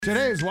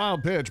Today's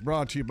Wild Pitch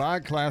brought to you by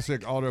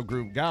Classic Auto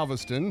Group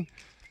Galveston.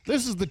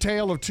 This is the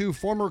tale of two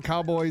former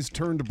Cowboys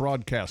turned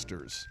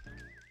broadcasters.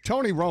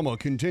 Tony Romo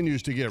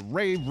continues to get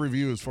rave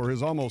reviews for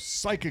his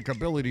almost psychic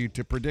ability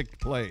to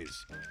predict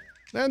plays.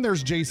 Then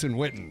there's Jason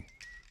Witten,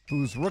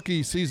 whose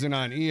rookie season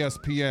on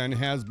ESPN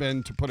has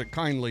been, to put it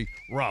kindly,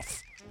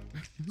 rough.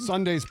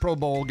 Sunday's Pro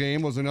Bowl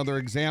game was another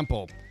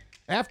example.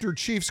 After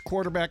Chiefs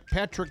quarterback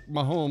Patrick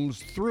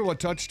Mahomes threw a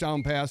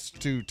touchdown pass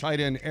to tight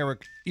end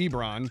Eric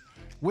Ebron,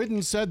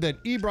 Witten said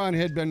that Ebron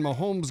had been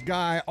Mahomes'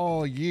 guy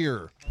all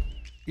year,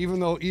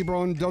 even though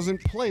Ebron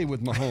doesn't play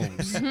with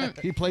Mahomes.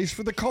 He plays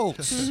for the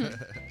Colts.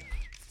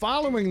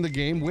 Following the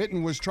game,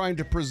 Witten was trying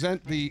to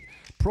present the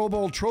Pro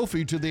Bowl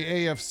trophy to the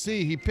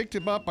AFC. He picked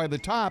it up by the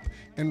top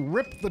and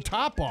ripped the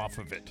top off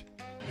of it.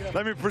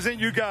 Let me present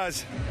you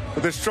guys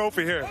with this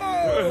trophy here.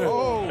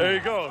 Oh. There you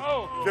go.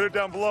 Oh. Get it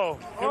down below.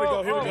 Here we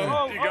go.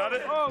 You got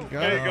it?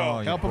 There you go.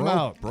 Help him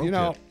out. You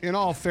know, in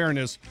all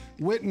fairness,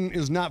 Witten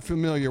is not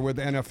familiar with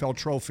NFL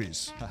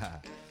trophies.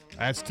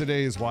 That's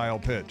today's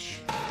Wild Pitch.